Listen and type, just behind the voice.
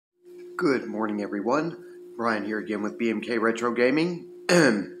Good morning, everyone. Brian here again with BMK Retro Gaming.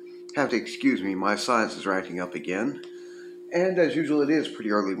 Have to excuse me, my sinus is acting up again. And as usual, it is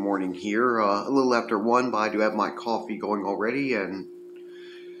pretty early morning here, a little after 1, but I do have my coffee going already, and,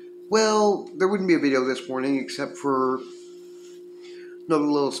 well, there wouldn't be a video this morning except for another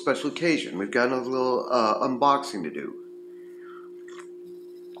little special occasion. We've got another little unboxing to do.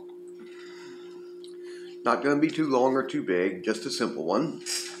 Not going to be too long or too big, just a simple one.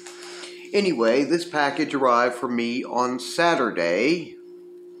 Anyway, this package arrived for me on Saturday,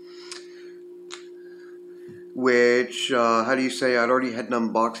 which, how do you say, I'd already had an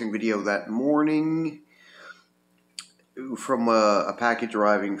unboxing video that morning from a package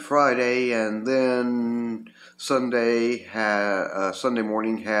arriving Friday, and then Sunday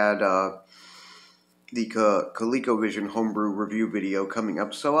morning had the ColecoVision homebrew review video coming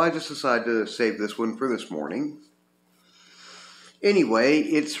up, so I just decided to save this one for this morning. Anyway,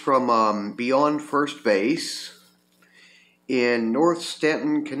 it's from Beyondfirstbase in North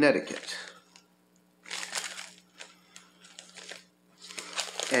Stanton, Connecticut.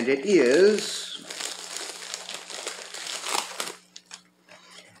 And it is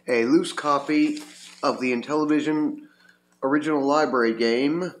a loose copy of the Intellivision original library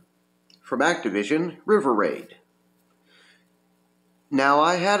game from Activision, River Raid. Now,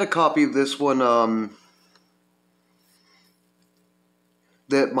 I had a copy of this one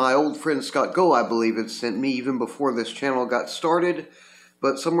that my old friend Scott Go, I believe, had sent me even before this channel got started,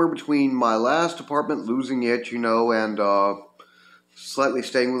 but somewhere between my last apartment, losing it, and slightly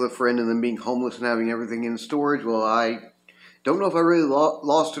staying with a friend and then being homeless and having everything in storage, well, I don't know if I really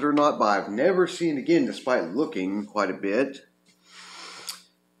lost it or not, but I've never seen it again despite looking quite a bit.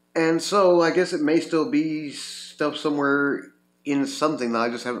 And so I guess it may still be stuff somewhere in something that I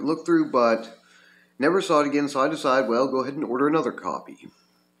just haven't looked through, but never saw it again, so I decided, well, go ahead and order another copy.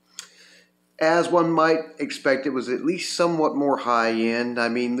 As one might expect, it was at least somewhat more high-end. I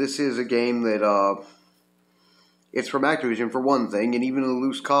mean, this is a game that, it's from Activision for one thing, and even a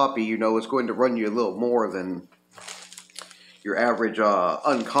loose copy, it's going to run you a little more than your average,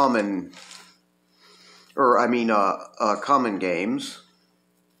 common games.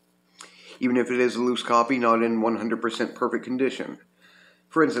 Even if it is a loose copy, not in 100% perfect condition.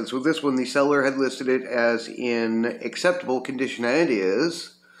 For instance, with this one, the seller had listed it as in acceptable condition, and it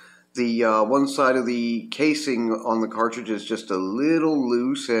is. The one side of the casing on the cartridge is just a little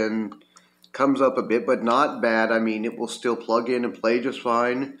loose and comes up a bit, but not bad. I mean, it will still plug in and play just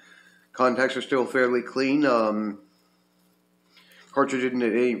fine. Contacts are still fairly clean. Cartridge isn't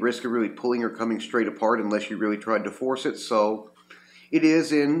at any risk of really pulling or coming straight apart unless you really tried to force it, so it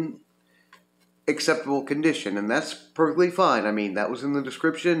is in acceptable condition, and that's perfectly fine. I mean, that was in the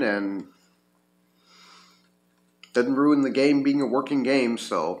description, and doesn't ruin the game being a working game,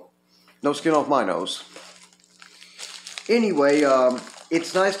 so no skin off my nose. Anyway,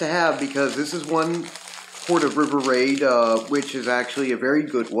 it's nice to have because this is one port of River Raid, which is actually a very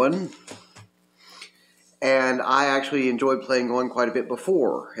good one, and I actually enjoyed playing on quite a bit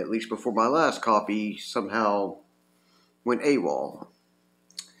before, at least before my last copy somehow went AWOL.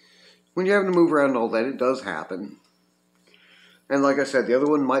 When you're having to move around and all that, it does happen. And like I said, the other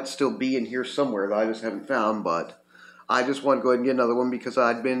one might still be in here somewhere that I just haven't found, but I just want to go ahead and get another one because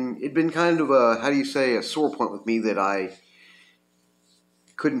it'd been kind of a, how do you say, a sore point with me that I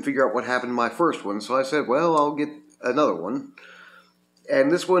couldn't figure out what happened to my first one. So I said, well, I'll get another one.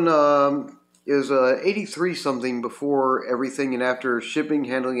 And this one is 83 something before everything, and after shipping,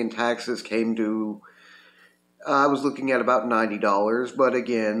 handling, and taxes came to, I was looking at about $90, but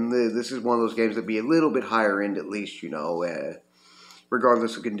again, this is one of those games that be a little bit higher end at least,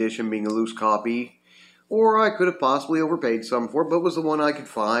 regardless of condition, being a loose copy. Or I could have possibly overpaid some for it, but it was the one I could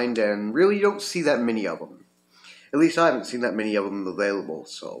find, and really you don't see that many of them. At least I haven't seen that many of them available,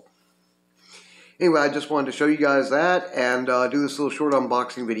 so. Anyway, I just wanted to show you guys that, and do this little short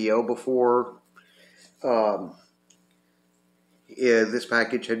unboxing video before this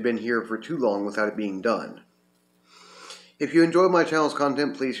package had been here for too long without it being done. If you enjoy my channel's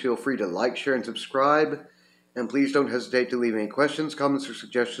content, please feel free to like, share, and subscribe. And please don't hesitate to leave any questions, comments, or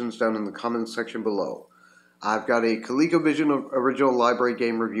suggestions down in the comments section below. I've got a ColecoVision original library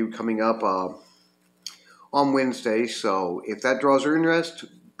game review coming up on Wednesday, so if that draws your interest,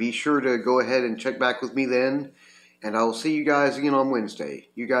 be sure to go ahead and check back with me then. And I will see you guys again on Wednesday.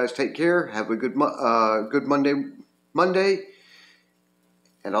 You guys take care, have a good Monday,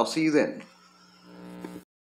 and I'll see you then.